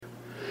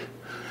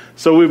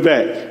So we're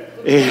back.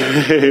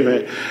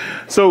 Amen.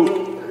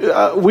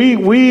 So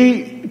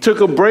we took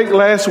a break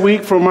last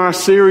week from our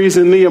series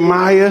in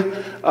Nehemiah,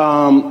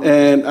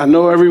 and I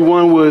know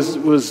everyone was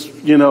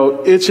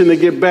itching to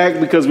get back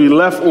because we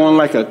left on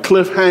like a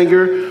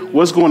cliffhanger.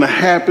 What's going to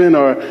happen?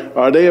 Or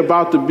are they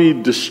about to be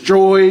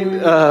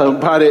destroyed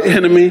by the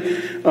enemy?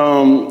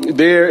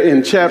 There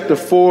in chapter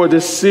 4,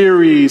 this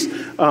series,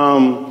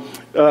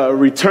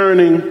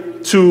 returning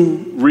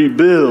to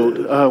rebuild.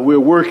 We're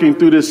working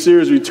through this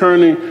series,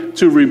 returning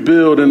to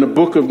rebuild in the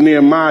book of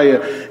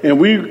Nehemiah. And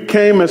we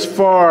came as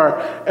far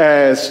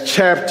as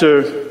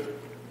chapter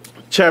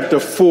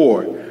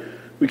 4.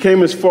 We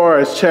came as far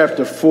as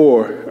chapter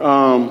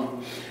 4.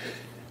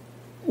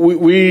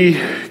 We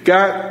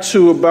got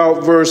to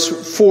about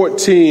verse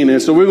 14.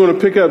 And so we're going to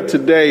pick up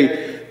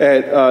today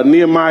at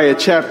Nehemiah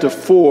chapter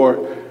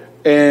 4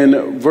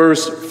 and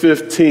verse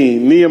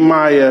 15.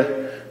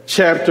 Nehemiah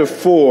chapter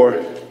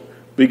 4,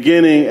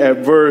 beginning at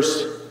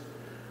verse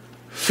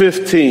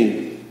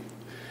 15.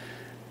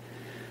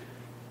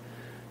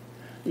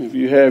 If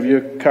you have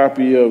your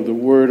copy of the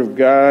Word of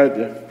God,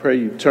 I pray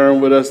you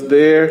turn with us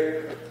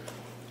there.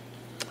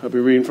 I'll be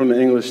reading from the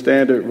English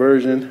Standard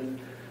Version.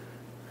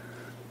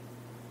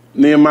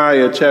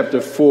 Nehemiah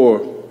chapter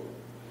 4,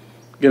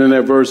 beginning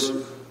at verse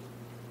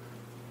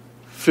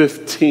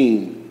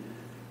 15.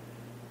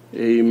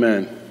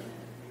 Amen.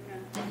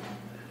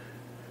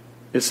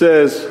 It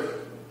says,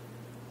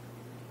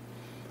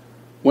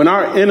 "When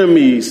our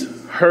enemies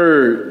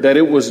heard that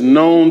it was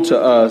known to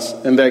us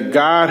and that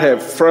God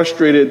had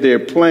frustrated their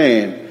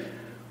plan,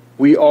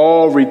 we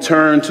all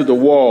returned to the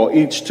wall,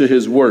 each to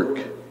his work.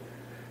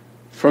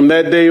 From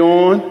that day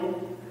on,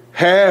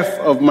 half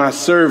of my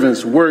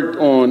servants worked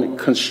on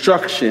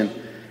construction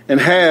and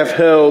half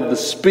held the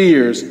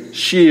spears,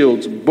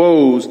 shields,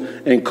 bows,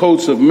 and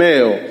coats of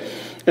mail.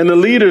 And the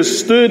leaders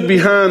stood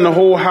behind the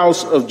whole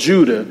house of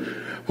Judah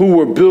who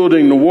were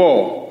building the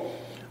wall.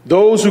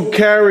 Those who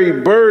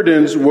carried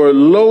burdens were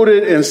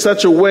loaded in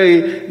such a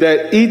way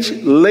that each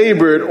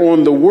labored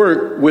on the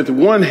work with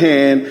one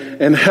hand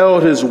and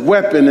held his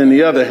weapon in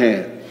the other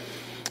hand.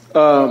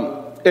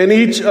 And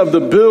each of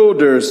the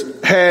builders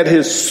had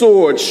his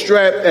sword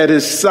strapped at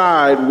his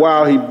side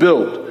while he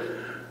built.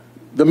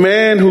 The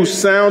man who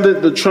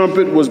sounded the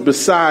trumpet was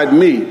beside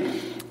me.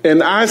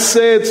 And I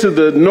said to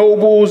the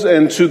nobles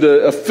and to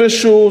the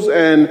officials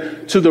and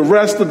to the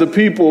rest of the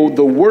people,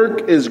 the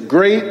work is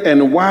great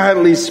and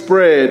widely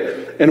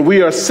spread, and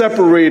we are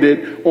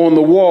separated on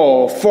the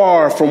wall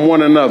far from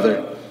one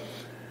another.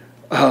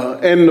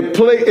 In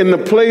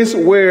the place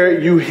where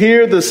you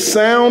hear the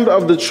sound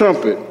of the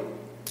trumpet,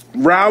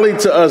 rally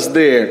to us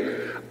there.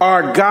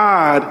 Our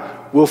God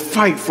will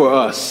fight for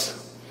us."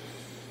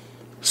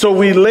 So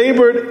we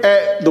labored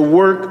at the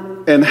work,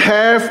 and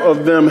half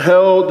of them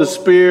held the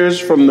spears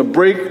from the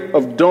break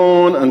of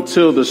dawn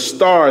until the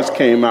stars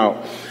came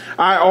out.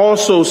 I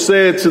also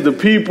said to the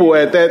people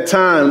at that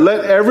time,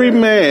 "Let every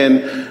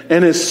man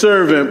and his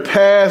servant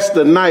pass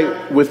the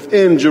night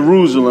within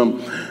Jerusalem,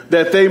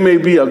 that they may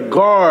be a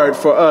guard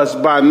for us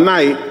by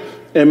night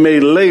and may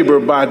labor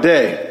by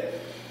day."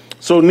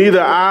 So neither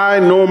I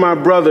nor my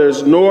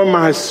brothers nor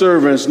my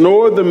servants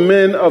nor the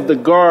men of the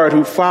guard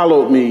who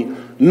followed me,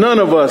 none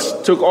of us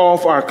took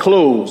off our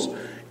clothes.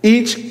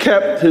 Each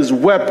kept his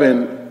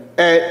weapon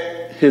at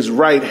his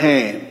right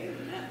hand.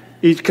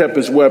 Each kept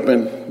his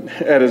weapon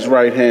at his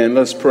right hand.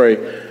 Let's pray.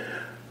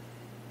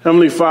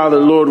 Heavenly Father,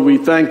 Lord, we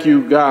thank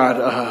you,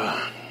 God,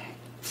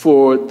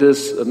 for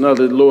this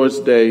another Lord's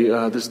Day,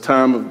 this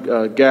time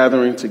of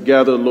gathering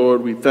together,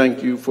 Lord. We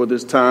thank you for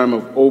this time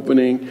of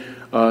opening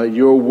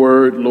your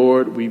word,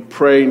 Lord. We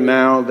pray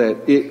now that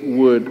it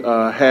would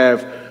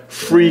have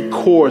free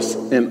course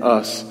in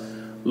us,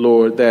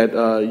 Lord, that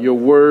your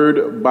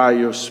word by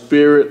your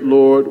Spirit,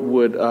 Lord,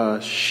 would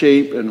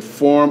shape and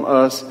form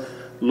us,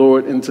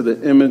 Lord, into the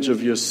image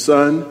of your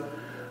Son.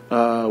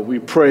 We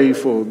pray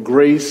for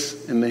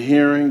grace in the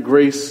hearing,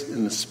 grace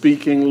in the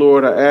speaking,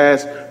 Lord. I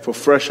ask for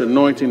fresh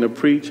anointing to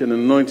preach and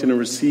anointing to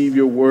receive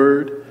your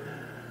word.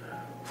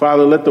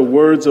 Father, let the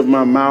words of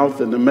my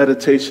mouth and the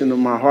meditation of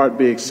my heart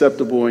be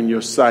acceptable in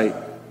your sight.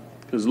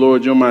 Because,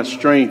 Lord, you're my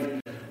strength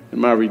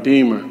and my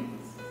Redeemer.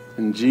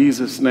 In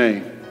Jesus'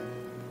 name.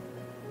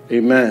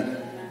 Amen.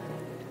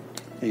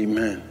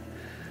 Amen.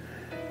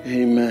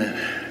 Amen.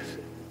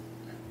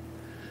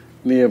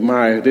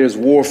 Nehemiah, there's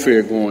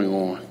warfare going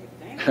on.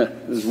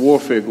 There's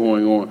warfare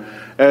going on.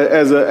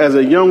 As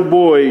a young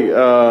boy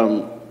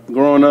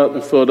growing up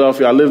in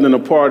Philadelphia, I lived in a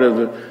part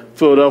of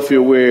Philadelphia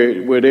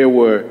where there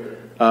were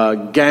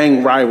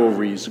gang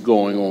rivalries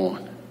going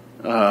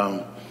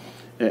on.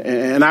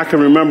 And I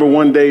can remember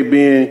one day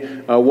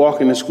being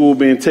walking to school,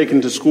 being taken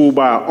to school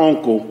by an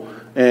uncle,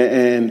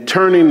 and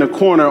turning the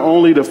corner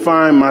only to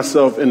find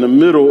myself in the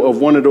middle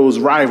of one of those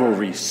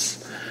rivalries.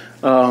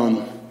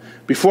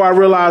 Before I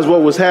realized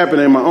what was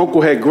happening, my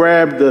uncle had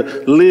grabbed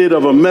the lid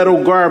of a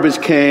metal garbage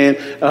can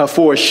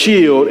for a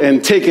shield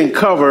and taken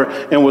cover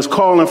and was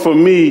calling for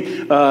me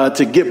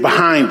to get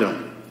behind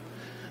him.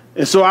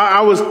 And so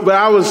I was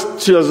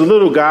as a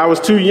little guy, I was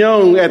too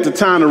young at the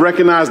time to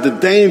recognize the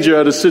danger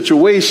of the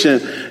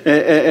situation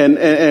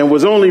and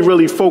was only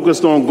really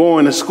focused on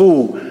going to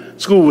school.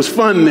 School was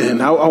fun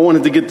then. I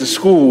wanted to get to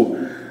school.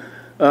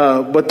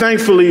 But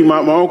thankfully, my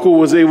uncle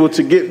was able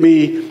to get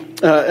me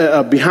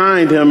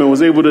behind him and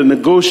was able to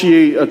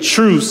negotiate a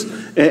truce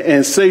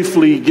and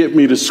safely get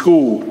me to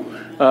school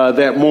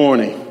that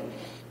morning.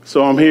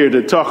 So I'm here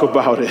to talk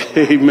about it.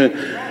 Amen.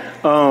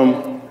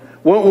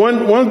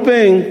 One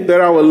thing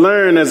that I would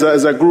learn as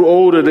I grew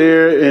older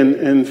there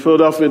in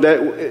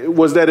Philadelphia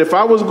was that if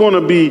I was going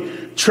to be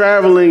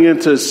traveling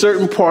into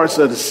certain parts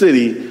of the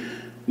city,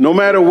 no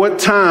matter what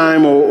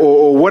time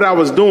or what I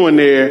was doing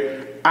there,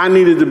 I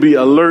needed to be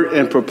alert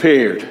and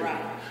prepared.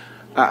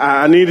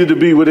 I needed to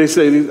be what they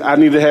say. I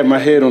need to have my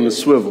head on the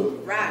swivel.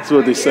 That's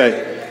what they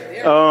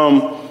say.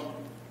 I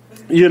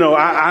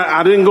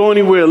didn't go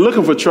anywhere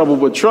looking for trouble,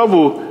 but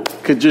trouble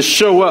could just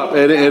show up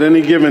at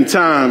any given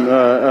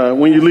time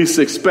when you least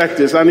expect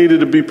it. I needed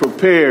to be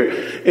prepared.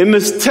 In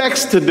this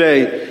text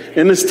today,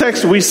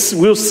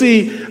 we'll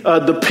see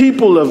the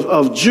people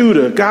of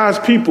Judah, God's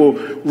people,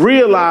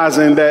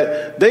 realizing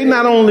that they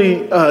not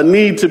only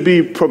need to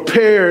be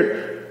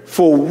prepared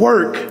for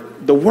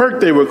the work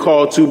they were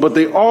called to, but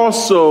they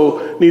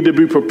also need to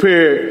be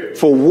prepared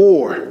for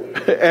war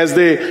as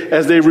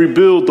they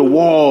rebuild the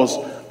walls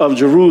of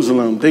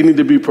Jerusalem. They need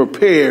to be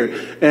prepared.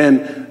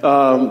 And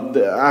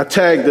I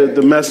tagged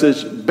the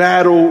message,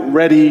 battle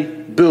ready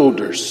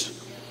builders.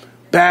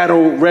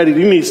 Battle ready.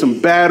 You need some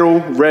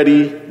battle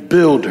ready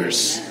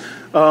builders.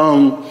 There's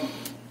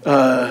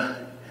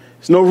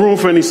no room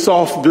for any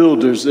soft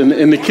builders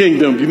in the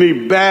kingdom. You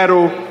need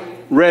battle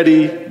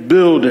ready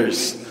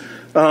builders.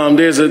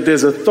 There's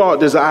a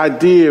thought, there's an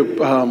idea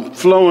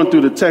flowing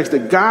through the text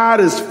that God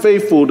is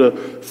faithful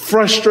to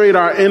frustrate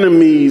our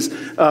enemies'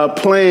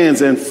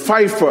 plans and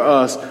fight for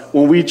us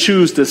when we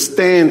choose to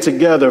stand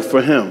together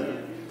for him.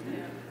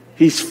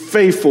 He's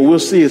faithful. We'll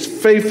see his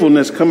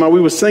faithfulness come out.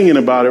 We were singing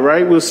about it,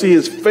 right? We'll see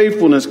his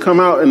faithfulness come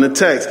out in the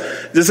text.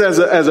 Just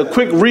as a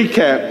quick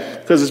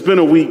recap, because it's been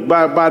a week,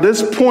 by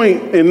this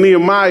point in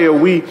Nehemiah,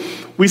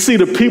 we see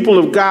the people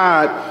of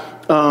God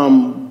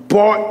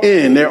bought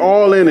in. They're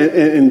all in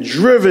and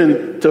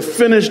driven to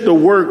finish the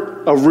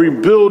work of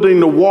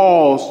rebuilding the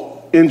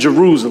walls in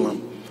Jerusalem.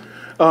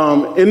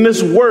 In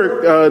this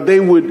work, they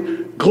would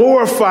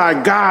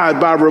glorify God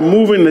by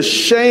removing the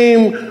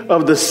shame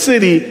of the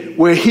city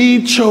where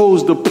he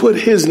chose to put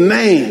his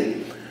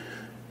name.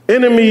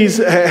 Enemies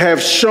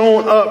have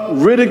shown up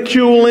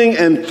ridiculing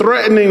and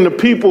threatening the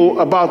people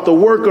about the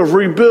work of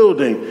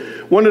rebuilding.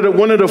 One of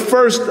the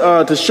first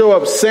to show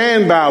up,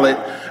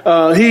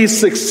 Sanballat, he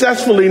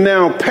successfully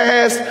now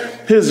passed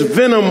his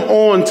venom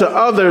on to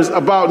others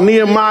about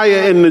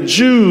Nehemiah and the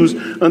Jews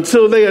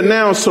until they are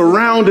now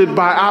surrounded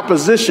by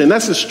opposition.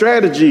 That's a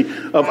strategy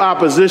of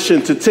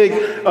opposition, to take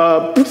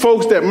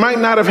folks that might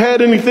not have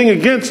had anything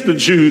against the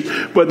Jews,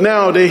 but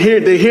now they're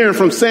hearing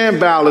from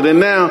Sanballat, and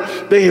now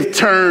they have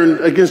turned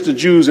against the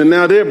Jews, and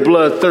now they're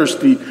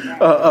bloodthirsty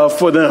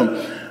for them.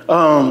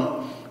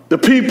 The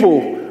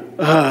people,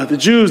 the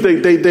Jews,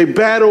 they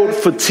battled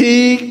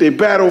fatigue, they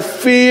battled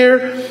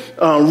fear,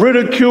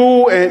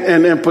 ridicule,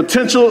 and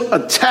potential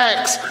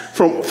attacks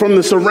from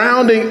the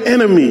surrounding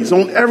enemies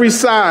on every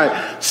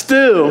side.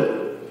 Still,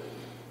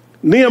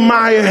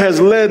 Nehemiah has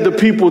led the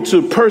people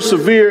to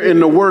persevere in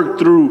the work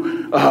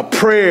through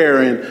prayer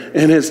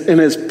and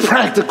his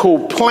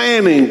practical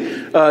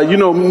planning.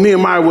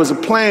 Nehemiah was a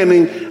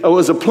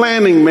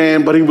planning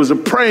man, but he was a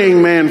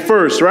praying man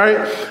first, right?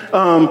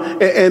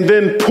 And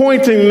then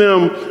pointing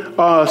them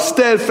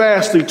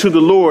steadfastly to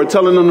the Lord,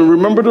 telling them to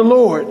remember the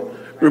Lord.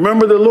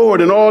 Remember the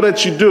Lord in all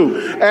that you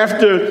do.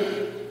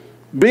 After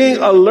being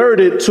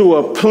alerted to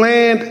a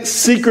planned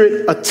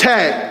secret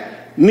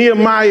attack,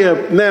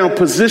 Nehemiah now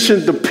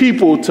positioned the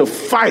people to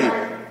fight.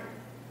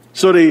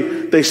 So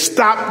they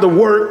stopped the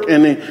work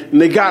and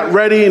they got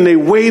ready and they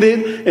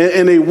waited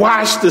and they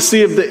watched to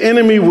see if the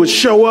enemy would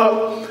show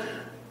up.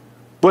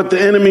 But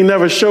the enemy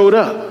never showed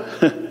up.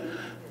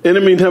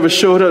 Enemy never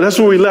showed up. That's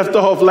where we left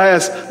off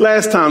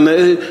last time.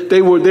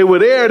 They were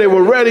there, they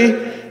were ready,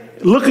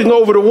 looking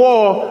over the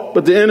wall,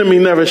 but the enemy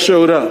never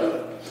showed up.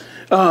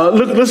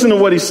 Listen to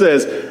what he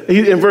says.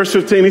 In verse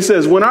 15, he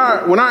says, when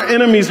our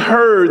enemies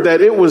heard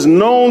that it was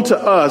known to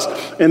us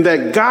and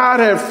that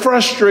God had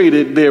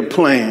frustrated their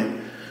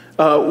plan,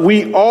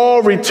 we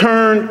all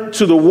returned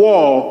to the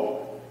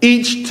wall,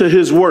 each to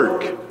his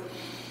work.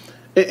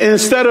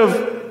 Instead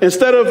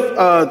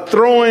of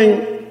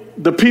throwing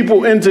the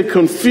people into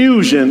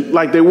confusion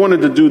like they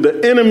wanted to do,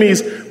 the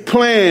enemy's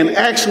plan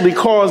actually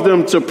caused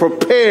them to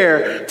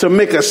prepare to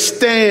make a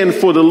stand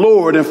for the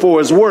Lord and for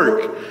his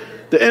work.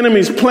 The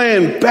enemy's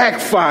plan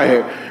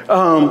backfired.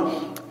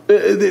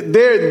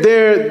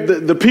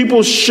 The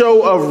people's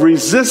show of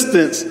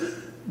resistance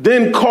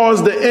then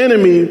caused the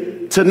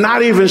enemy to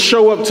not even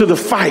show up to the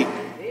fight.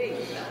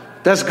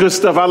 That's good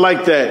stuff. I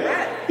like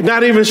that.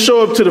 not even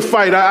show up to the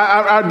fight.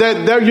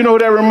 You know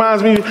what that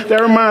reminds me?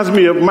 That reminds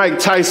me of Mike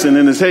Tyson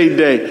in his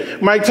heyday.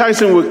 Mike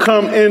Tyson would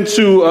come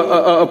into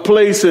a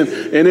place and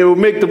it would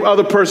make the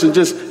other person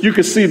you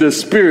could see the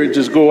spirit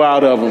just go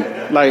out of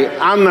him. Like,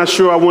 I'm not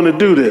sure I want to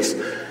do this.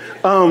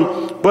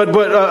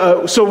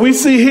 So we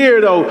see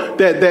here, though,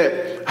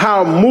 that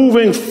how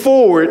moving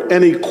forward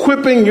and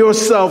equipping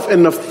yourself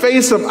in the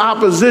face of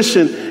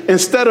opposition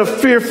instead of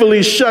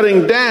fearfully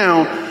shutting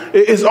down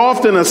is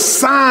often a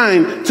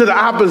sign to the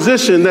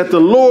opposition that the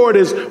Lord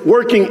is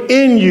working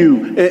in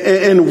you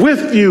and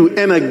with you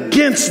and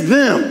against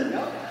them.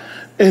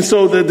 And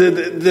so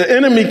the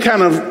enemy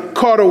kind of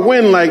caught a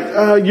wind like,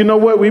 you know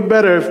what, we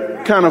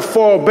better kind of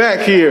fall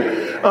back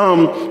here.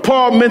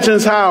 Paul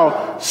mentions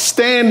how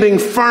standing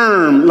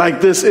firm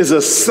like this is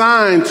a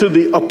sign to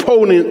the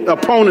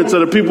opponents of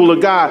the people of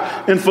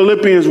God. In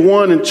Philippians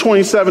 1 and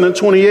 27 and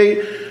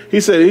 28, he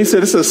said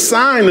it's a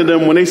sign to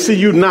them when they see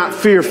you not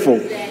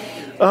fearful.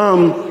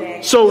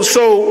 So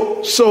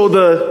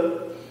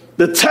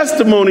the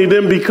testimony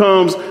then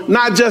becomes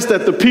not just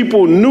that the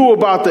people knew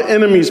about the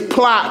enemy's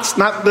plots,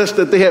 not just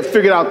that they had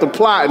figured out the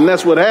plot and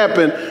that's what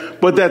happened,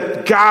 but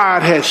that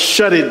God had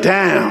shut it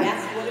down.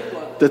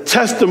 The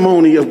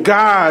testimony of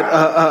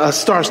God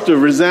starts to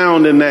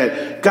resound in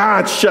that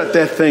God shut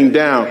that thing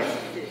down.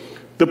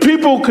 The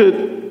people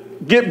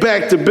could get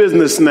back to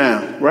business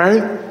now,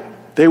 right?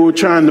 They were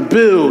trying to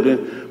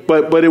build,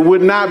 but it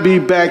would not be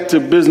back to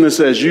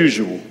business as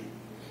usual.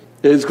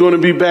 It's going to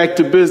be back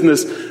to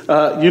business.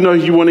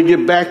 You want to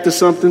get back to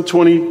something.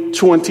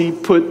 2020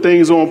 put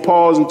things on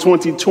pause, and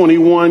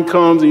 2021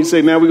 comes, and you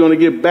say, now we're not going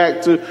to get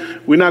back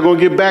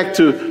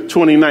to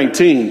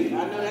 2019.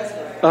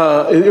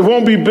 It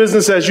won't be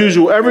business as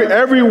usual.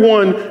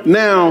 Everyone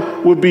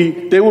now would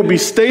be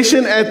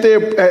stationed at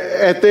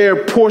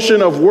their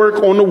portion of work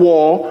on the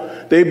wall.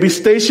 They'd be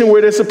stationed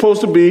where they're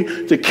supposed to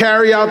be to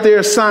carry out their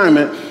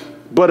assignment,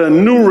 but a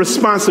new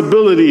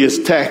responsibility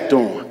is tacked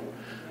on.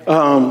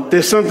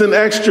 There's something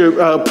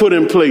extra put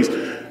in place.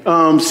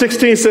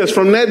 16 says,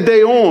 from that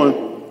day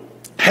on,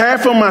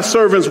 half of my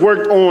servants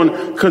worked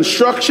on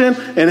construction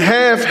and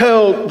half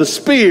held the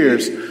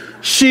spears,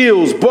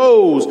 shields,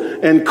 bows,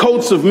 and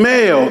coats of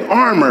mail,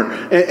 armor.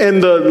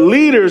 And the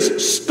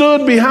leaders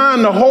stood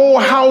behind the whole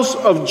house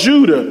of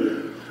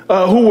Judah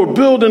who were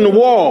building the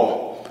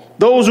wall.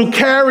 Those who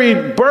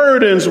carried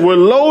burdens were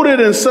loaded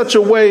in such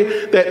a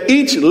way that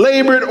each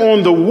labored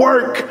on the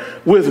work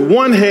with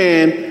one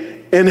hand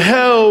and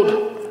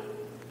held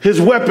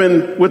his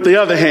weapon with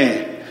the other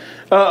hand.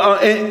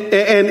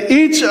 And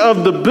each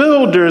of the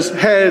builders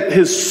had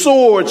his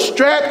sword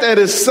strapped at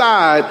his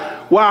side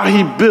while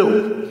he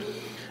built.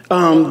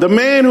 The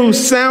man who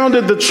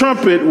sounded the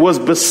trumpet was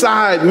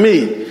beside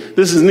me.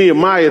 This is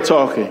Nehemiah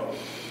talking.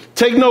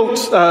 Take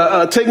note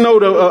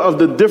of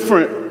the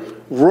different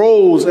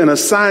roles and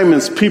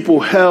assignments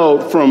people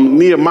held from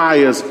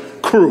Nehemiah's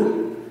crew.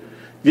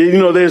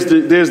 There's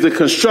the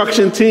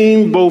construction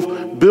team,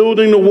 both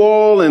building the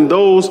wall and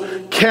those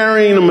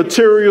carrying the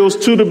materials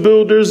to the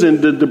builders and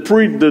the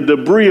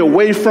debris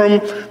away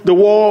from the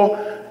wall.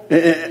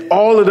 And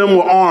all of them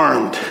were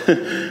armed.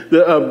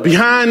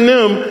 Behind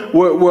them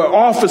were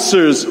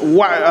officers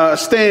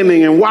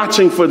standing and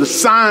watching for the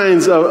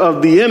signs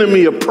of the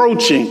enemy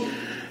approaching.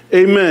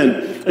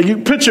 Amen. You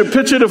picture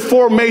the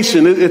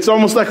formation. It's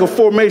almost like a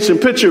formation.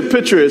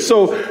 Picture it.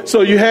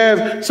 So you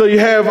have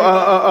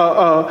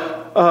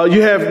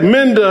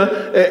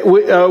Minda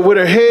with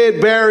her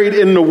head buried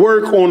in the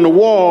work on the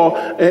wall,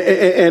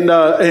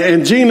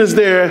 and Gina's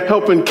there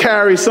helping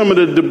carry some of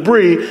the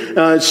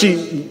debris.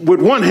 She with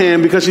one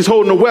hand because she's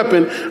holding a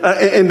weapon,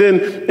 and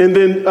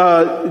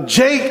then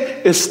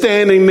Jake is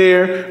standing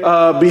there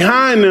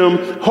behind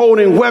them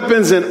holding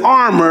weapons and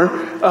armor,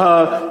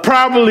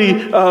 probably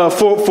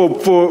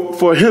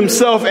for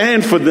himself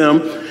and for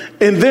them.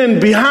 And then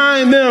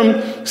behind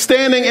them,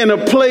 standing in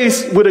a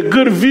place with a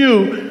good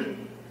view,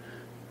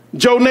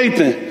 Joe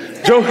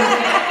Nathan.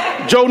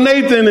 Joe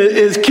Nathan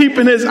is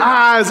keeping his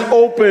eyes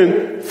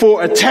open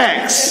for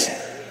attacks.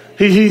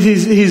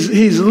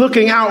 He's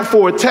looking out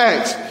for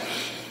attacks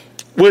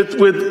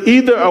with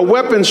either a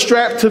weapon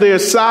strapped to their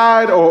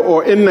side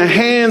or in the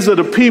hands of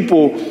the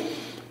people.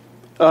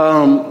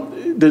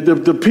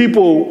 The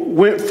people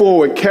went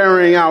forward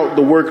carrying out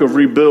the work of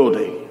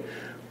rebuilding,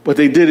 but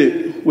they did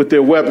it with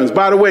their weapons.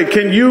 By the way,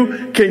 can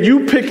you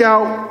pick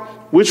out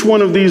which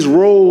one of these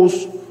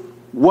roles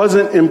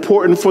wasn't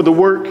important for the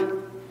work?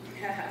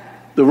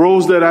 The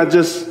roles that I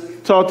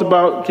just talked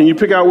about, can you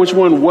pick out which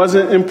one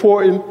wasn't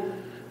important?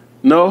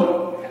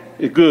 No?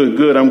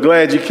 Good. I'm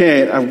glad you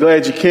can.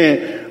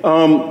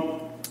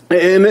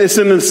 And it's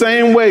in the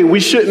same way, we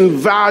shouldn't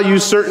value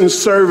certain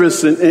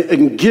service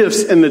and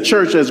gifts in the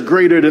church as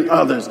greater than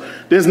others.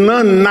 There's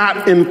none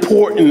not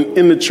important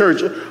in the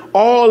church.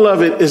 All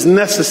of it is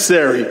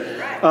necessary.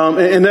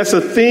 And that's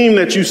a theme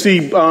that you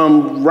see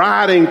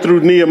riding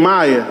through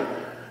Nehemiah.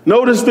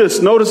 Notice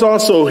this. Notice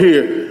also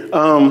here,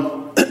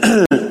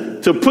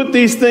 to put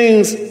these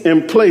things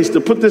in place, to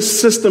put this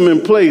system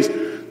in place,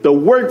 the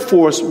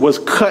workforce was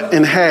cut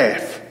in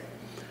half.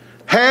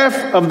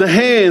 Half of the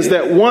hands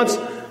that once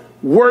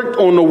worked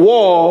on the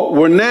wall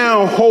were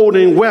now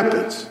holding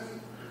weapons.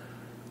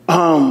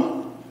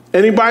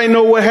 Anybody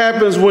know what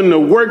happens when the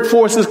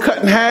workforce is cut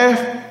in half?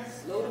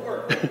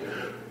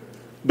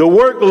 The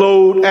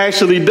workload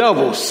actually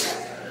doubles.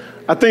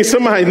 I think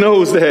somebody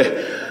knows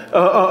that.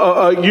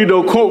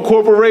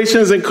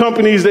 Corporations and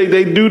companies,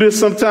 they do this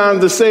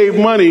sometimes to save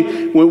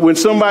money. When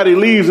somebody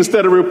leaves,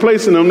 instead of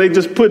replacing them, they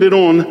just put it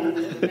on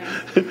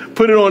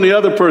the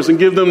other person,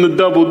 give them the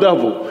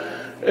double.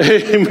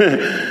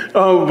 Amen.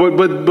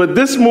 But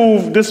this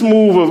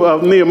move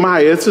of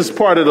Nehemiah, it's just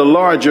part of the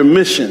larger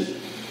mission.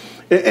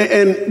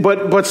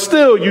 But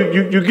still,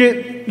 you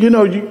get,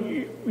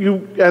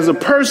 you as a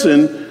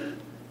person,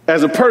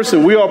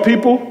 we are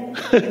people.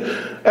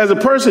 As a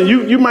person,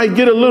 you might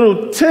get a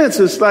little tense.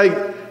 It's like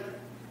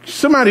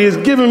somebody is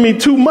giving me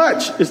too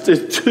much.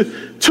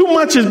 Too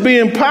much is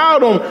being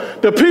piled on.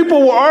 The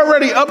people were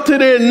already up to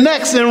their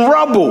necks in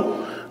rubble.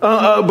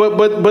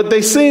 But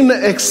they seem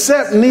to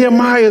accept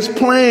Nehemiah's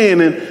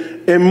plan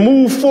and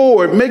move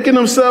forward, making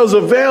themselves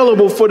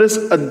available for this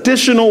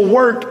additional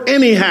work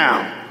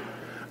anyhow.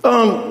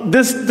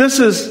 This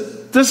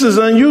is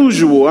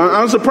unusual.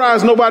 I'm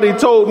surprised nobody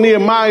told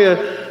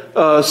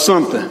Nehemiah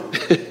something.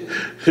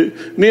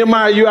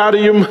 Nehemiah, you out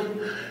of your mind?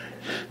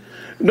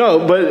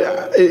 No,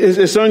 but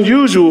it's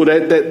unusual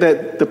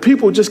that the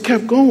people just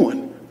kept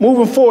going,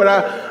 moving forward.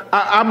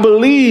 I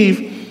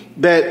believe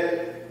that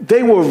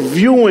they were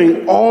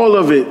viewing all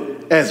of it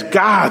as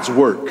God's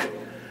work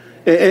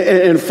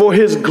and for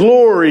his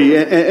glory,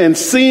 and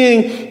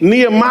seeing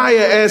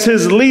Nehemiah as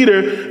his leader,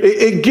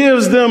 it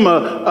gives them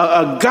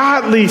a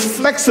godly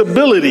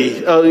flexibility,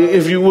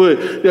 if you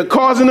would,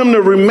 causing them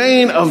to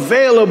remain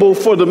available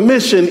for the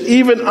mission,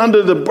 even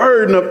under the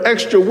burden of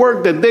extra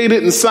work that they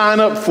didn't sign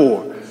up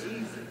for.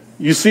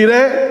 You see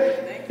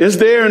that? It's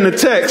there in the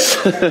text.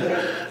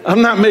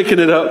 I'm not making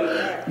it up.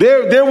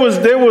 There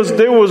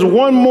was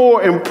one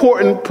more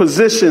important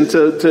position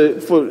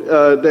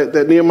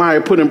that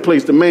Nehemiah put in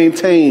place to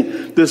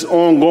maintain this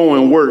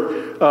ongoing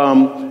work.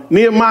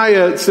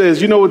 Nehemiah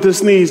says, you know what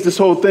this needs? This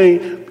whole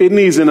thing, it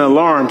needs an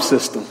alarm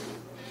system.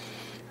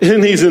 It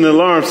needs an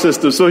alarm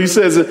system. So he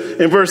says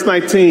in verse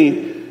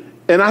 19,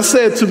 and I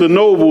said to the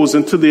nobles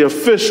and to the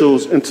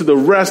officials and to the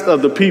rest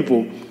of the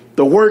people,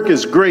 the work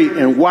is great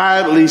and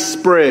widely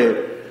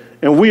spread,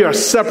 and we are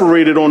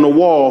separated on the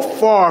wall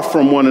far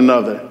from one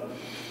another.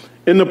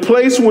 In the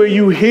place where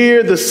you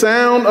hear the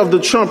sound of the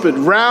trumpet,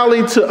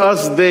 rally to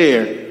us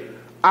there.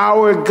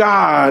 Our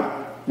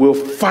God will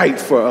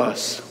fight for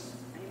us.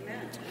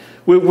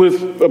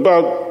 With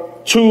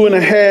about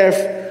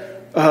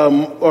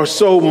 2.5 or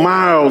so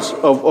miles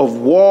of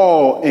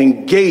wall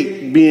and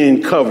gate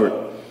being covered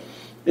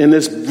in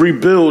this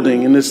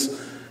rebuilding, in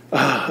this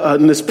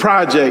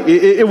project,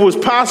 it was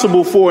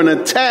possible for an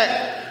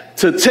attack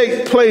to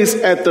take place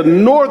at the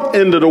north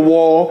end of the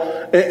wall,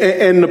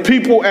 and the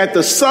people at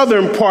the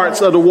southern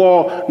parts of the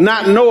wall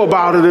not know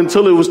about it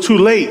until it was too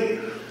late.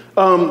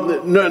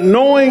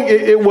 Knowing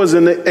it was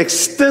an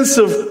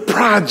extensive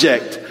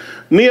project,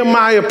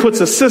 Nehemiah puts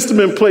a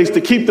system in place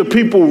to keep the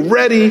people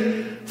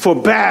ready for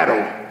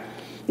battle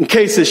in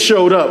case it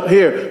showed up.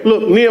 Here,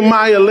 look,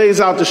 Nehemiah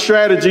lays out the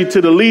strategy to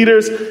the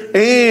leaders,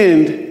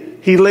 and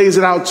he lays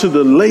it out to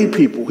the lay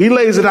people. He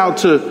lays it out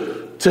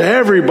to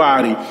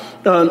everybody.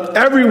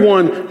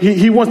 Everyone,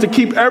 he wants to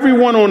keep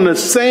everyone on the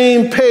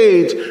same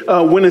page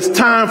when it's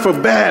time for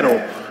battle.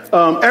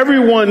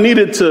 Everyone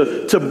needed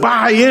to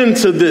buy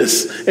into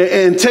this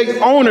and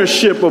take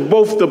ownership of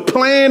both the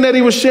plan that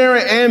he was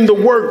sharing and the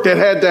work that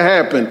had to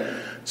happen.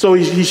 So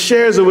he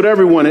shares it with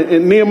everyone.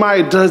 And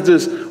Nehemiah does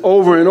this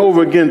over and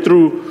over again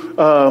through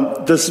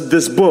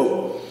this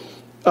book,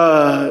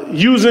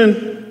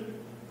 using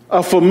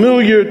a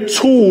familiar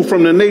tool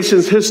from the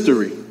nation's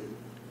history.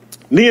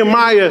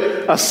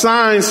 Nehemiah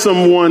assigned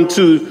someone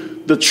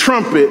to the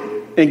trumpet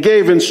and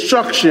gave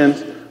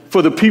instructions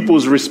for the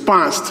people's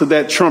response to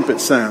that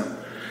trumpet sound.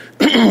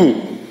 Now,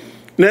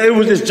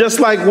 it's just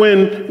like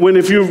when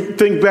if you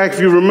think back, if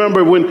you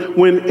remember,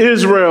 when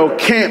Israel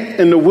camped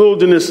in the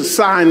wilderness of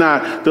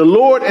Sinai, the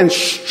Lord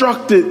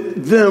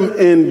instructed them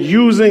in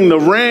using the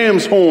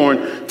ram's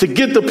horn to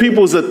get the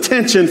people's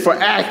attention for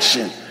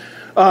action.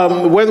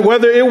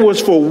 Whether it was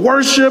for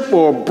worship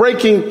or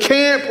breaking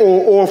camp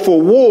or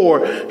for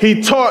war,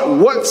 he taught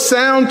what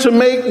sound to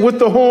make with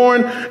the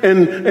horn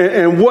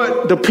and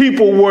what the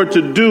people were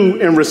to do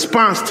in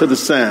response to the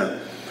sound.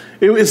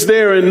 It's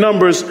there in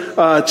Numbers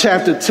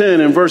chapter 10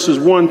 and verses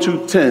 1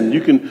 to 10. You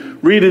can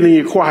read it in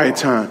your quiet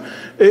time.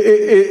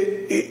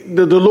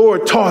 The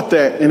Lord taught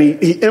that, and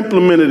he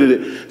implemented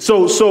it.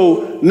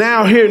 So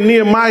now here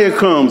Nehemiah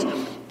comes.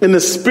 in the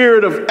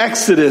spirit of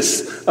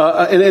Exodus,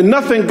 and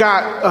nothing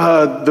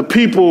got the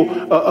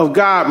people of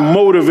God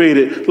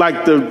motivated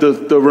like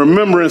the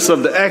remembrance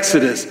of the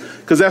Exodus,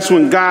 because that's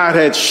when God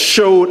had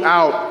showed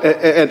out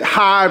at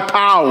high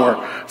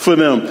power for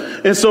them.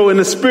 And so in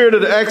the spirit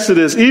of the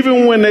Exodus,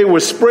 even when they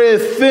were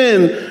spread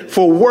thin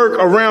for work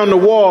around the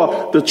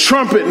wall, the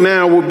trumpet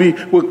now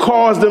would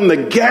cause them to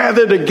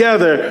gather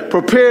together,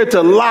 prepared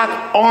to lock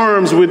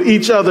arms with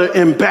each other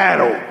in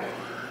battle.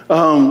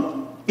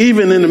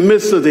 Even in the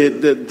midst of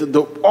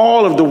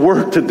all of the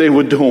work that they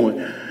were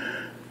doing.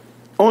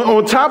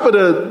 On top of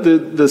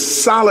the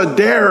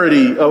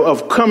solidarity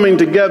of coming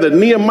together,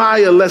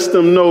 Nehemiah lets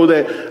them know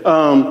that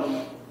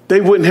they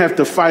wouldn't have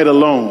to fight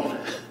alone.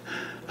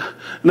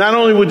 Not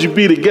only would you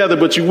be together,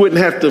 but you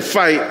wouldn't have to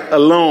fight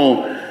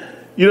alone.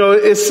 You know,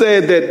 it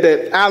said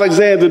that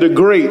Alexander the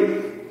Great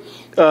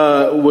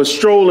was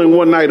strolling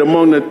one night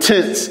among the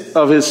tents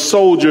of his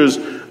soldiers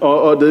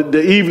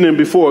the evening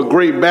before a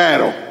great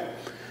battle.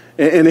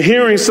 And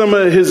hearing some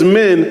of his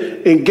men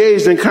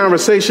engaged in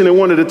conversation in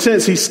one of the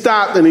tents, he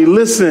stopped and he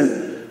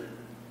listened.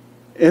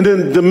 And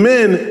then the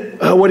men,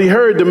 what he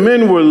heard, the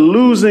men were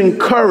losing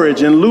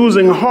courage and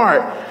losing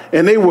heart,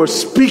 and they were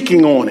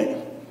speaking on it.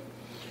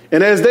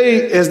 And as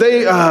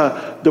they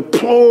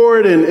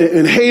deplored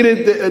and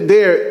hated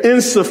their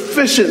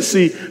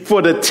insufficiency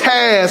for the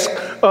task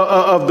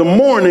of the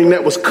morning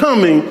that was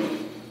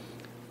coming,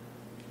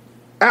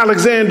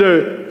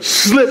 Alexander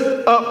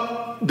slipped up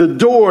the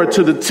door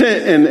to the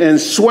tent and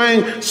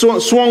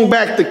swung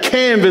back the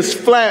canvas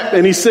flap,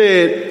 and he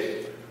said,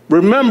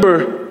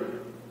 "Remember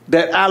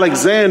that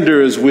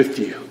Alexander is with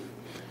you."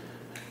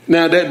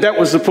 Now that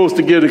was supposed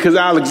to give, because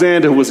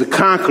Alexander was a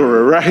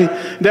conqueror, right?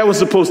 That was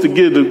supposed to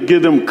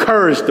give them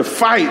courage to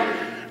fight.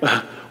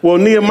 Well,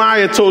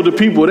 Nehemiah told the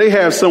people they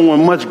have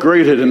someone much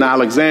greater than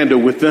Alexander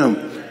with them.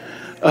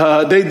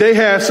 They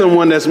have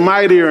someone that's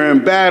mightier in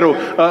battle.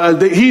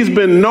 He's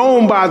been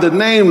known by the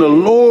name the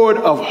Lord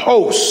of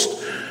Hosts.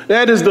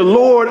 That is the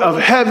Lord of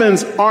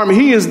Heaven's army.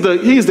 He is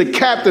the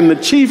captain, the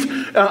chief,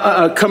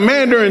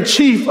 commander in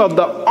chief of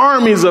the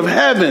armies of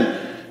heaven.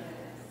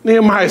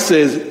 Nehemiah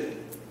says,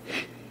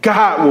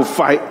 God will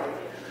fight.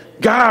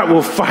 God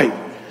will fight.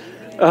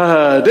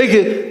 They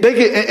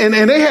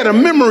had a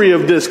memory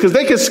of this, because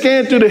they could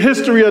scan through the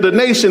history of the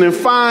nation and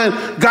find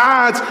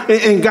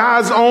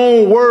God's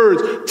own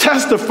words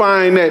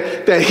testifying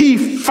that he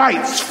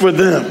fights for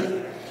them.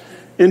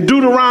 In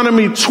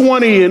Deuteronomy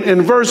 20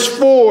 and verse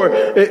 4,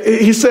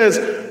 he says,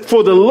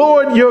 "For the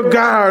Lord your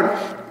God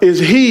is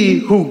he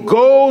who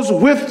goes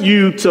with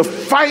you to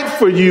fight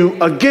for you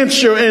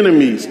against your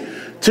enemies,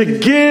 to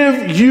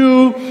give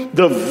you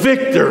the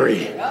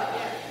victory."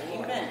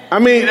 I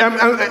mean,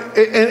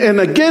 and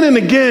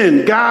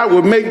again, God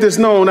would make this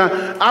known.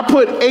 I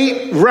put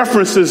 8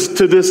 references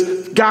to this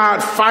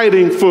God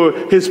fighting for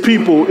his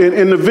people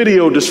in the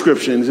video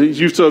descriptions.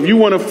 So if you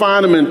want to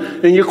find them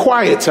in your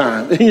quiet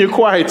time,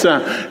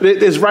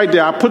 it's right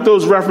there. I put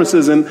those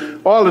references in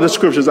all of the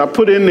scriptures. I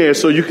put in there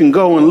so you can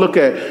go and look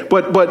at it.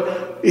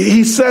 But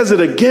he says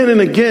it again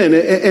and again.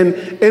 And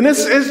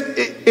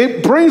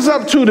it brings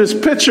up to this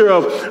picture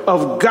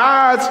of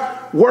God's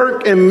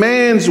work and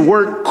man's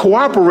work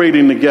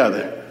cooperating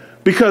together.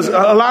 Because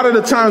a lot of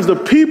the times the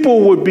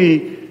people would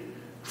be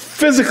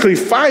physically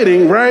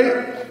fighting,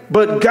 right?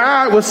 But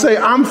God would say,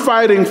 "I'm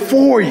fighting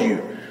for you."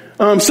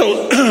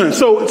 So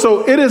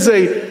it is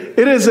a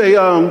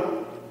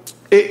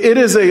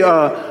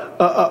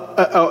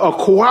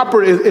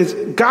cooperative. It's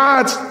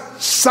God's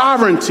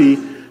sovereignty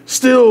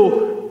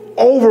still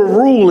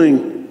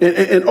overruling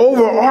and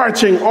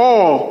overarching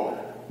all.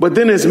 But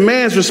then it's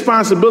man's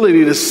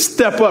responsibility to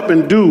step up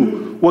and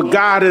do what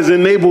God has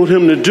enabled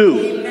him to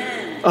do.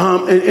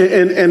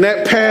 And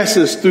that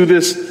passes through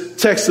this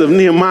text of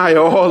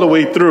Nehemiah all the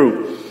way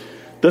through.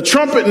 The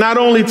trumpet not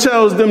only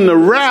tells them to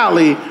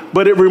rally,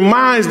 but it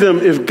reminds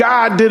them, if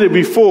God did it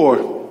before,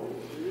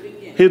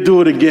 he'll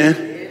do it again.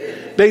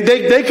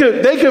 They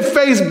could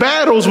face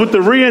battles with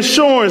the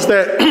reassurance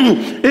that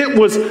it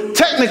was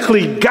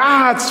technically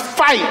God's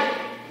fight.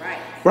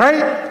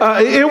 Right?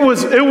 It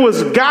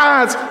was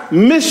God's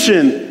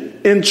mission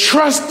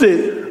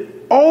entrusted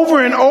over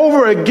and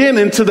over again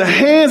into the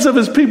hands of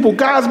his people.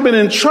 God's been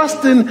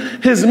entrusting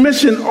his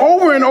mission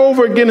over and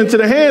over again into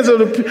the hands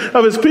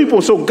of his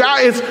people. So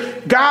God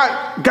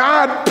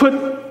put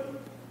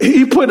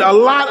a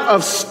lot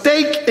of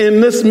stake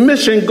in this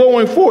mission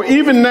going forward.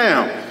 Even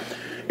now,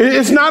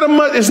 it's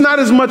not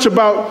as much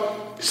about,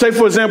 say,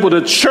 for example,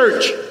 the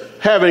church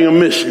having a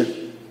mission,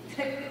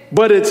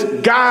 but it's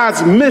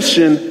God's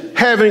mission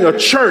having a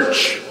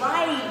church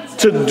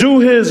to do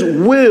his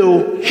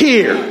will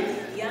here.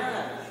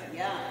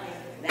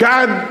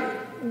 God,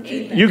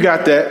 you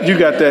got that.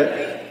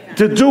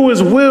 To do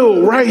his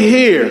will right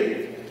here.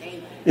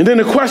 And then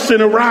the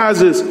question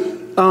arises,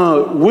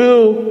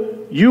 will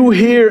you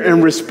hear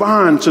and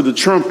respond to the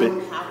trumpet?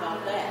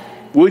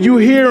 Will you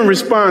hear and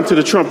respond to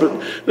the trumpet?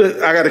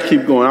 I got to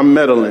keep going. I'm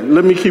meddling.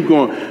 Let me keep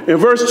going. In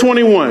verse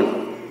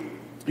 21,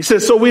 he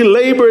says, "So we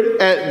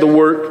labored at the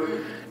work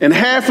and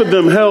half of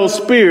them held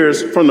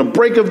spears from the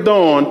break of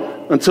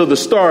dawn until the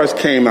stars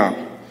came out.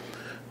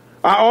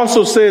 I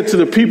also said to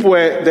the people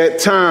at that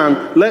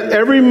time, let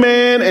every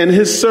man and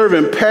his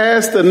servant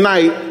pass the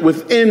night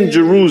within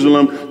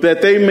Jerusalem,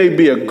 that they may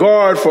be a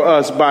guard for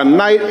us by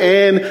night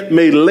and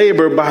may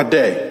labor by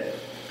day.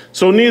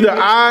 So neither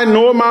I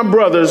nor my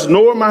brothers,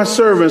 nor my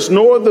servants,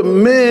 nor the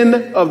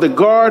men of the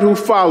guard who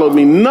followed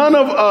me, none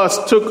of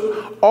us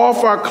took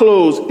off our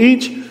clothes.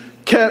 Each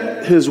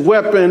kept his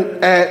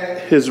weapon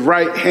at his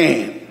right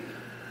hand.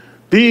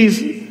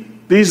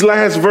 These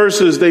last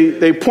verses,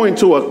 they point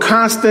to a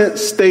constant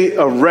state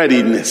of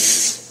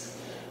readiness.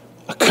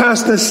 A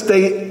constant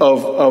state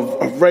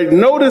of readiness.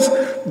 Notice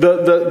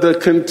the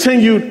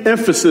continued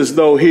emphasis,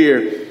 though,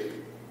 here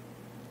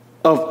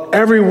of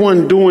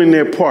everyone doing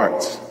their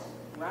parts.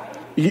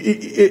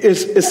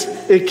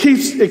 It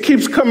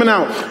keeps coming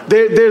out.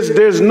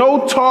 There's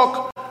no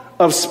talk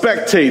of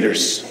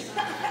spectators.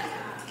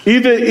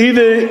 Either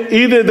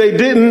they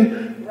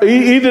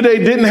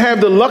didn't have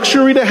the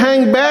luxury to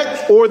hang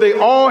back, or they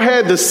all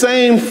had the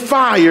same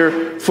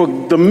fire for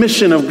the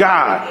mission of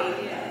God.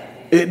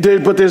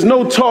 But there's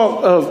no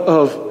talk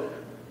of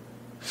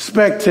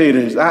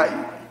spectators.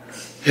 I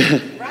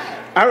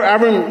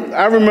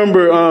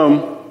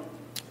remember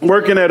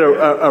working at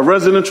a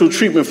residential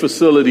treatment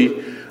facility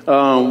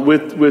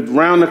with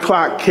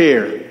round-the-clock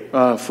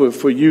care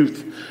for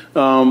youth.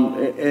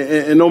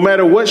 And no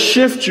matter what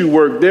shift you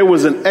worked, there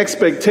was an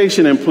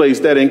expectation in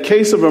place that in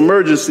case of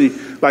emergency,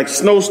 like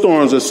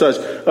snowstorms or such,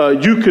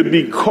 you could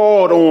be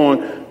called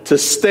on to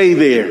stay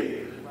there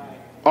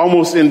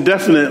almost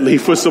indefinitely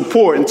for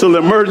support until the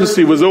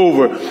emergency was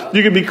over.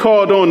 You could be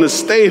called on to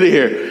stay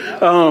there.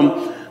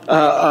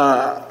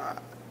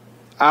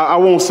 I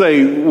won't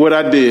say what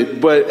I did,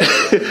 but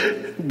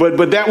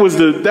that was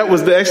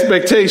the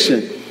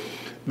expectation.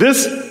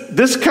 This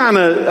is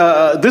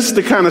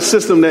the kind of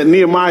system that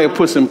Nehemiah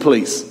puts in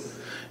place.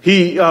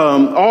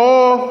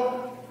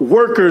 All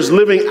workers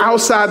living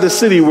outside the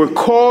city were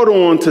called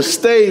on to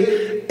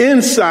stay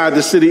inside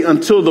the city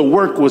until the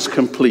work was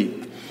complete.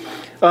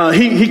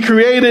 He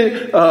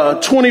created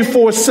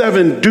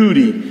 24/7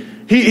 duty.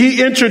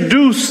 He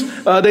introduced,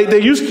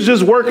 they used to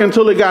just work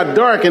until it got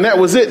dark and that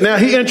was it. Now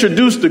he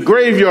introduced the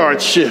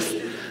graveyard shift,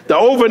 the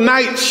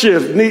overnight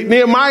shift.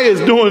 Nehemiah is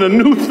doing a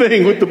new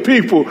thing with the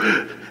people.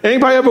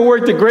 Anybody ever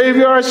worked the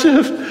graveyard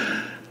shift?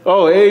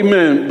 Oh,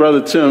 amen, Brother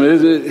Tim.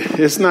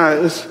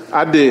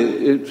 I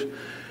did.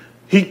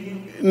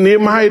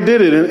 Nehemiah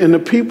did it, and the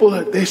people,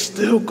 they're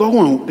still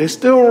going. They're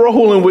still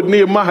rolling with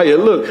Nehemiah.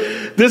 Look,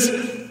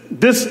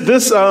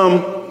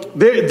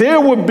 there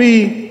would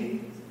be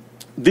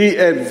the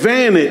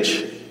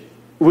advantage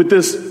with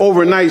this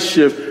overnight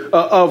shift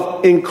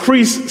of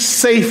increased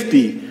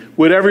safety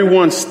with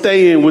everyone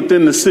staying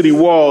within the city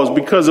walls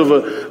because of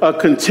a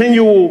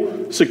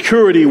continual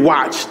security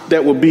watch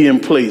that would be in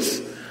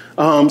place.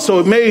 So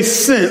it made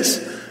sense.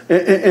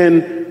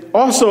 And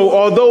also,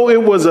 although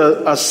it was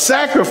a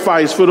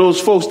sacrifice for those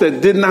folks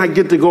that did not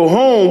get to go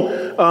home,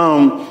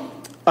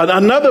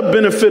 another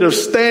benefit of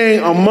staying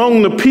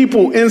among the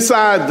people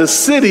inside the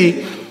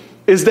city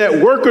is that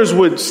workers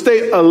would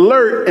stay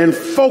alert and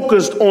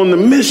focused on the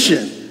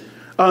mission.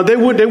 They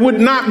would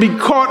not be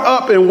caught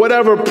up in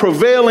whatever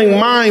prevailing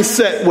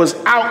mindset was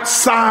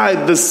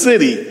outside the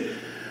city.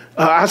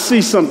 I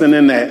see something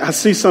in that.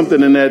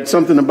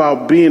 Something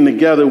about being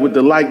together with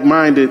the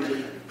like-minded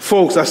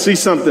folks. I see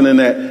something in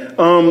that.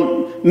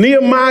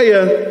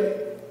 Nehemiah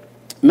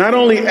not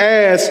only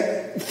asked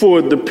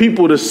for the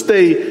people to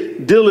stay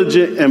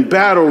diligent and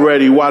battle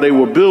ready while they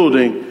were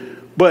building,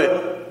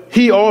 but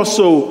he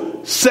also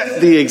set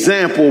the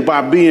example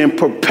by being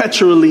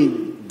perpetually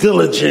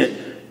diligent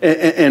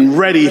and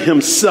ready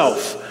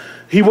himself.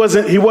 He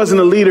wasn't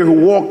a leader who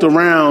walked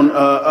around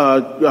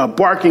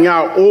barking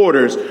out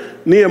orders.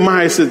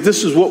 Nehemiah said,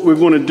 "This is what we're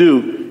going to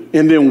do,"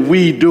 and then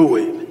we do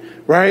it,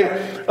 right?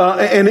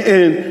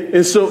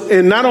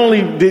 And not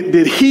only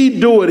did he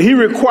do it, he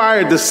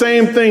required the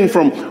same thing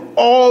from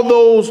all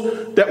those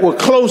that were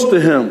close to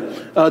him.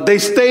 They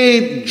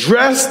stayed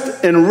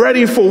dressed and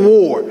ready for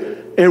war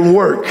and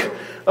work.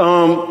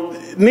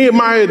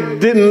 Nehemiah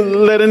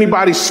didn't let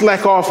anybody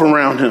slack off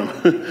around him.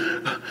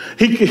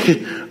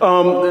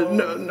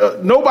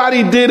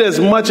 Nobody did as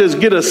much as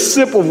get a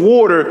sip of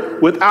water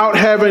without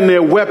having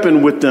their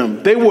weapon with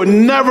them. They were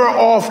never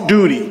off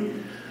duty.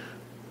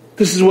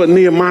 This is what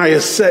Nehemiah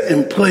set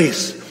in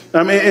place.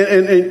 I mean,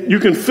 and you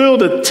can feel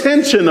the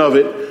tension of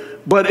it,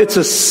 but it's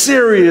a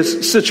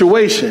serious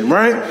situation,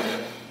 right?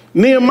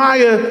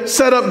 Nehemiah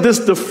set up this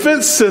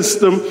defense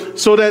system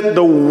so that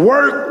the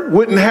work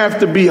wouldn't have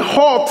to be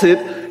halted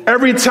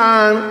every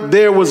time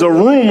there was a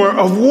rumor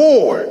of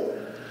war.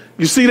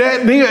 You see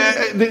that?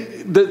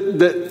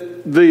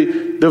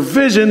 the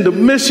vision, the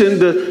mission,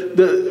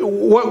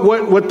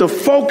 what the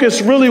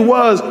focus really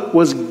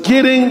was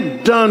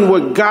getting done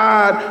what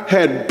God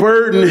had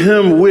burdened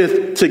him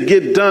with to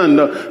get done,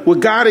 what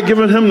God had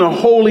given him the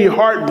holy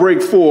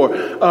heartbreak for,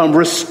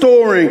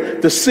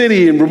 restoring the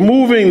city and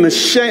removing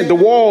the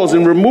walls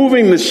and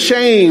removing the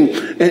shame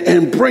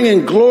and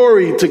bringing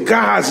glory to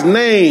God's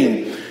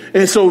name.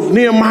 And so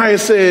Nehemiah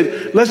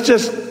said, let's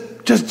just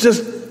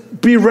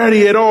be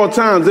ready at all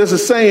times. There's a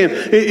saying,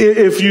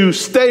 if you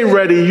stay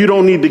ready, you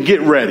don't need to get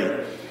ready.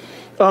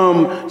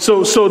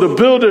 So the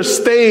builders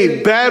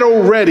stayed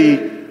battle ready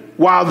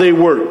while they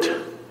worked.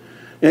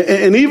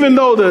 And even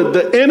though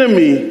the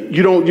enemy,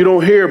 you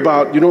don't hear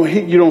about, you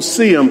don't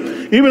see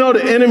him, even though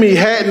the enemy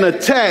hadn't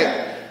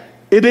attacked,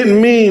 it didn't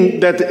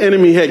mean that the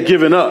enemy had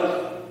given up.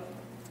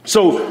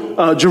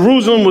 So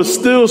Jerusalem was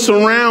still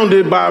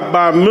surrounded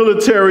by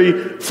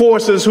military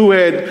forces who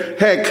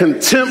had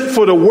contempt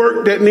for the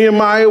work that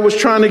Nehemiah was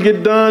trying to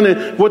get done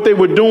and what they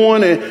were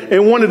doing,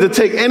 and wanted to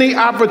take any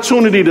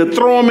opportunity to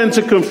throw them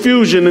into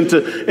confusion and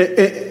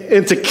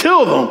to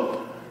kill them.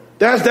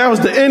 That was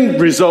the end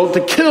result,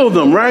 to kill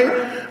them,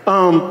 right?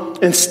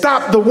 And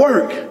stop the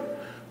work.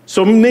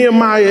 So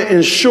Nehemiah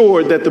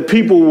ensured that the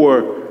people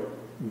were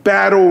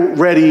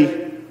battle-ready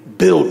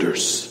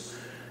builders.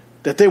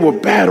 That they were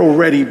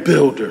battle-ready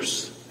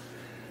builders.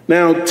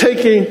 Now,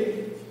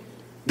 taking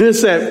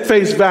this at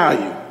face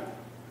value,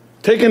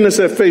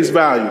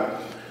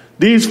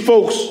 these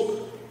folks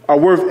are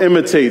worth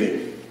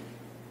imitating.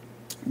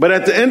 But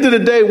at the end of the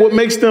day, what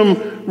makes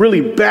them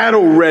really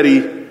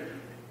battle-ready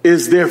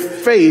is their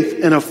faith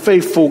in a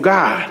faithful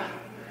God.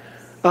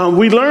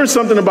 We learn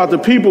something about the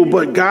people,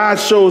 but God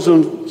shows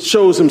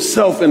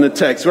himself in the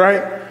text,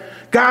 right?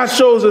 God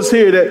shows us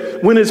here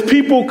that when his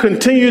people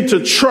continue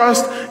to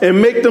trust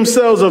and make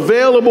themselves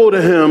available to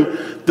him,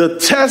 the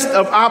test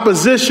of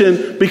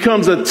opposition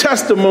becomes a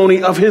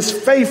testimony of his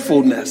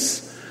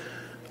faithfulness.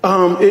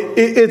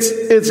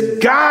 It's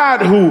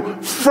God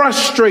who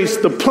frustrates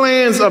the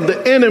plans of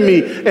the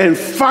enemy and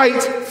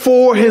fights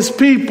for his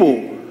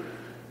people.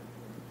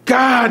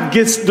 God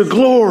gets the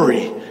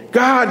glory.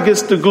 God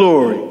gets the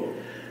glory.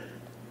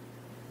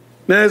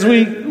 Now, as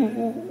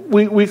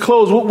we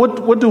close,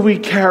 what do we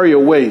carry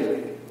away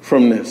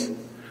from this?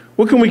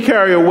 What can we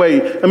carry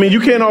away? I mean,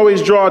 you can't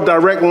always draw a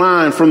direct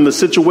line from the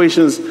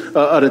situations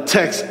of the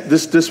text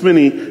this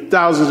many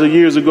thousands of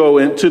years ago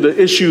into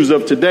the issues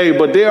of today,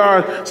 but there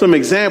are some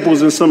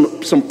examples and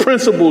some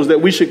principles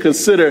that we should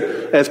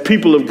consider as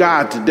people of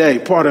God today,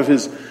 part of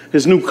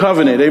his new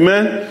covenant.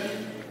 Amen.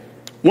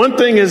 One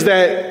thing is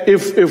that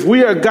if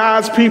we are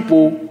God's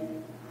people,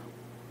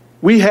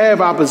 we have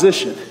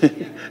opposition,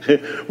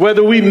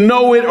 whether we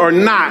know it or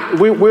not.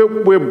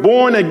 We're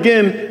born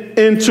again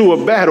into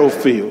a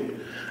battlefield.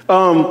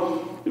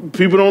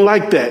 People don't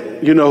like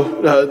that,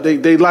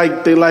 they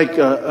like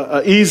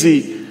a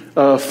easy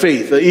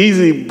faith, an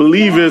easy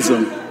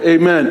believism.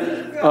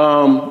 Amen.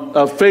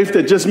 A faith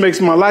that just makes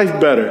my life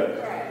better.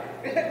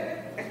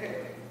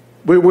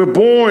 We're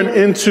born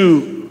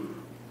into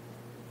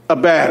a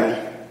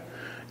battle.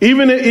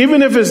 Even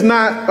if it's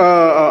not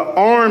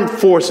armed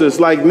forces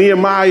like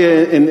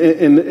Nehemiah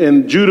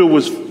and Judah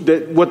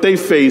what they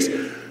faced,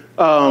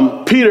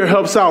 Peter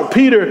helps out.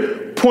 Peter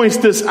points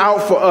this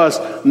out for us,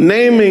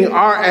 naming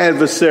our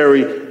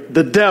adversary,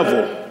 the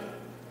devil.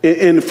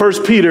 In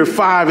 1 Peter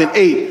 5 and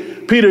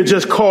 8, Peter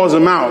just calls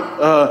him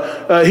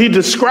out. He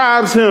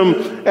describes him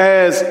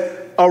as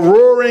a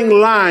roaring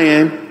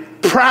lion,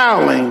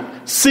 prowling,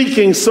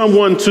 seeking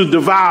someone to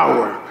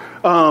devour.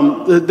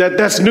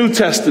 That's New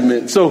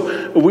Testament. So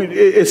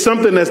it's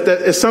something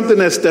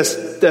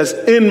that's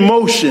in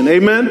motion.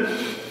 Amen.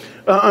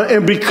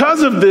 And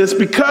because of this,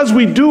 because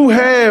we do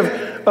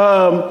have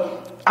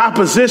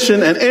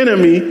opposition and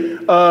enemy,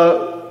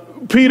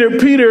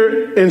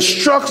 Peter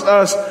instructs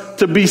us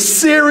to be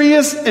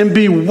serious and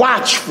be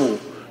watchful,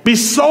 be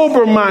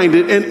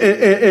sober-minded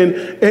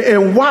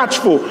and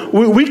watchful.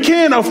 We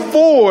can't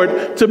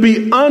afford to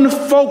be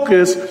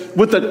unfocused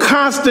with a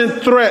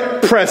constant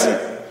threat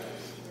present.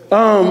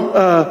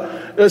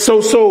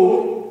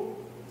 So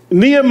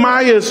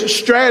Nehemiah's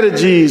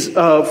strategies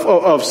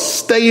of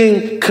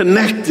staying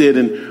connected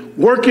and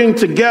working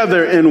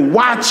together and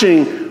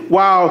watching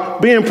while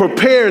being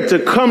prepared to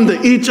come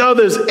to each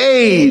other's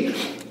aid,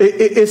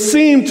 it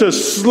seemed to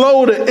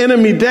slow the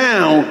enemy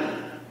down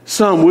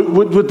some.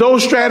 Would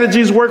those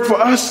strategies work for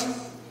us?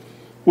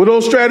 Will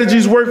those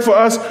strategies work for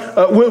us?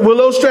 Will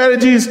those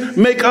strategies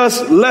make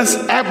us less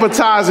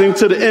appetizing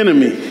to the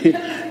enemy?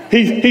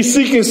 He's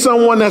seeking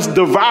someone that's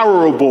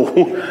devourable.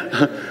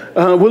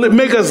 Will it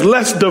make us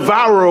less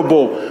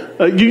devourable?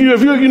 If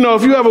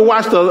you ever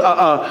watched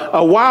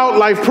a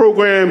wildlife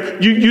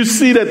program, you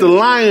see that the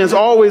lions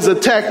always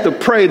attack the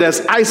prey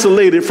that's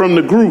isolated from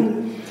the group.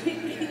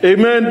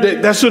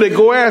 Amen. That's who they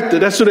go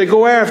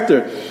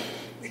after.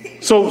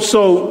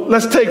 So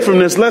let's take from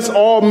this. Let's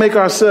all make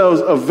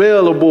ourselves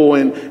available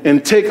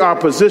and take our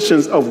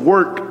positions of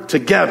work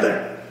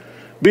together.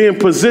 Be in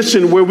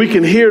position where we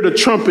can hear the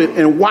trumpet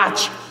and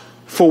watch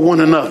for one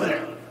another.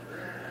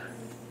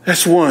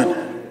 That's one.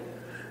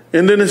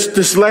 And then it's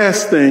this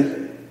last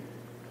thing.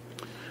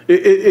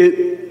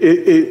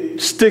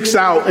 It sticks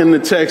out in the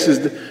text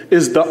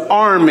is the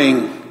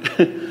arming,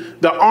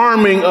 the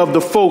arming of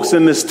the folks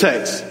in this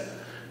text.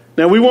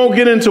 Now, we won't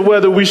get into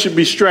whether we should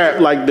be strapped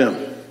like them.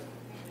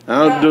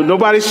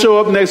 Nobody show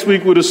up next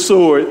week with a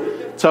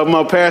sword, talking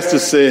about Pastor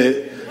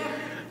said.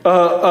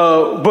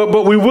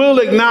 But we will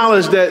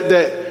acknowledge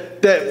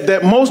that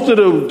most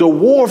of the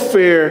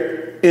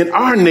warfare in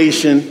our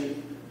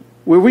nation,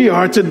 where we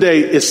are today,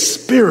 is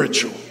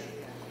spiritual.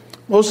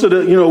 Most of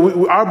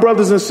our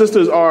brothers and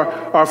sisters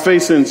are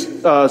facing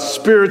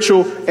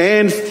spiritual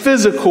and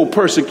physical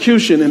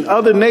persecution in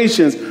other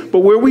nations. But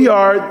where we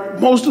are,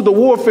 most of the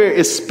warfare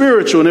is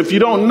spiritual. And if you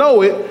don't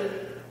know it,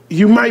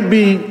 you might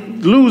be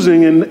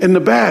losing in the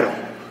battle.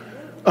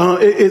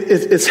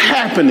 It's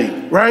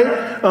happening,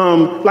 right?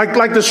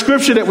 Like the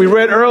scripture that we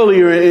read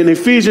earlier in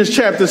Ephesians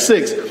chapter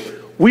 6.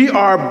 We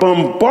are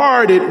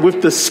bombarded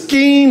with the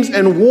schemes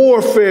and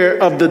warfare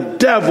of the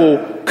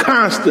devil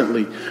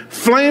constantly.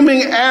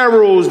 Flaming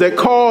arrows that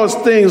cause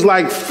things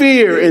like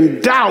fear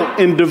and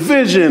doubt and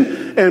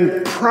division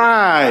and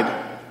pride.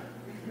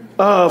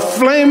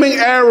 Flaming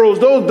arrows,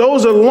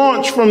 those are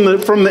launched from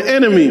the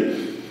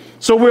enemy.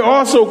 So we're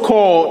also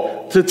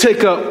called to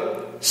take up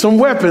some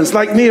weapons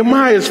like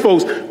Nehemiah's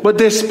folks, but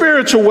they're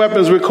spiritual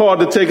weapons we're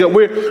called to take up.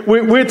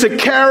 We're to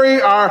carry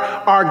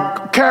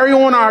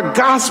on our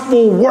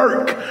gospel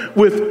work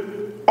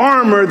with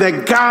armor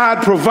that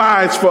God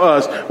provides for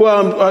us.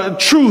 Well,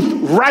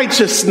 truth,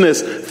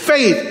 righteousness,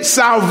 faith,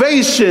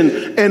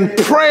 salvation, and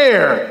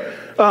prayer.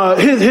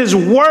 His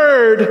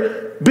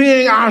word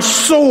being our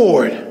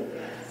sword.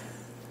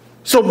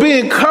 So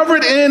being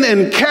covered in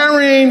and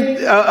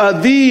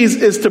carrying these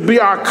is to be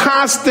our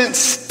constant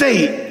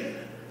state.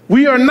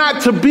 We are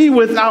not to be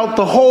without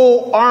the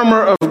whole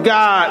armor of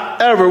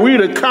God ever. We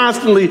are to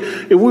constantly,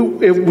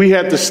 if we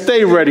have to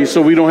stay ready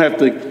so we don't have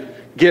to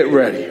get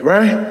ready,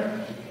 right?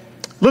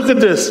 Look at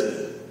this.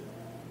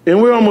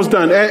 And we're almost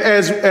done.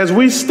 As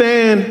we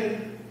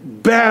stand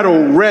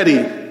battle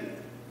ready,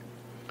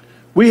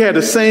 we had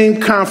the same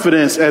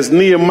confidence as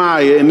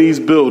Nehemiah and these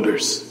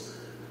builders.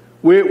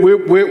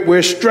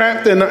 We're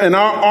strapped in our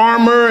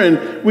armor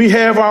and we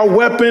have our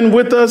weapon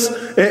with us,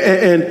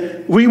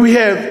 and we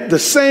have the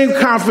same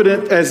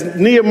confidence as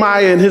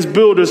Nehemiah and his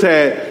builders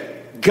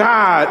had.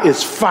 God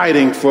is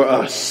fighting for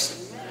us.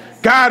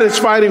 God is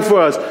fighting for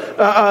us.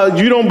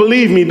 You don't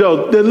believe me,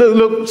 though.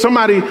 Look,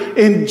 somebody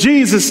in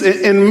Jesus,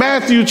 in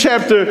Matthew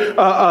chapter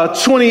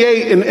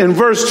 28 and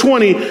verse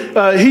 20,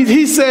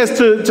 he says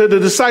to the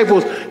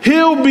disciples,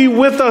 he'll be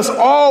with us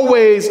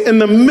always in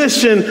the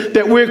mission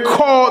that we're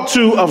called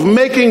to of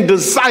making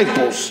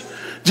disciples.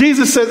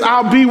 Jesus says,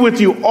 I'll be with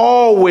you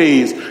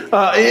always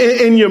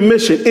in your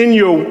mission, in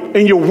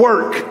your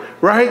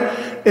work, right?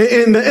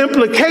 And the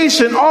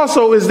implication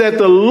also is that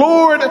the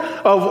Lord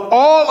of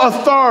all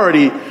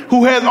authority,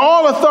 who has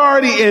all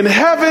authority in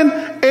heaven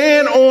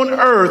and on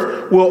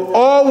earth, will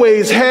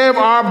always have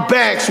our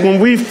backs when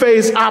we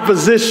face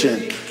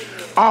opposition,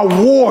 our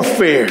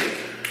warfare.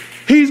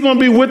 He's going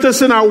to be with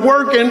us in our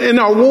work and in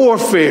our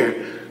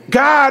warfare.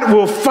 God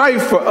will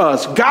fight for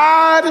us.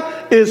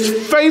 God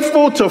is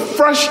faithful to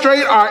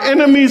frustrate our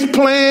enemies'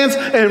 plans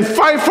and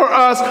fight for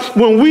us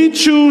when we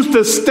choose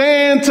to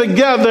stand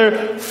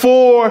together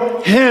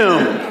for Him.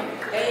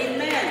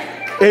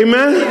 Amen.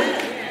 Amen.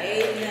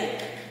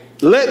 Amen.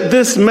 Let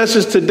this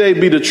message today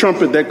be the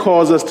trumpet that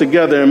calls us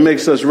together and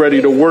makes us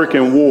ready to work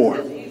in war.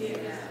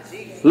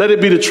 Let it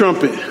be the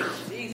trumpet.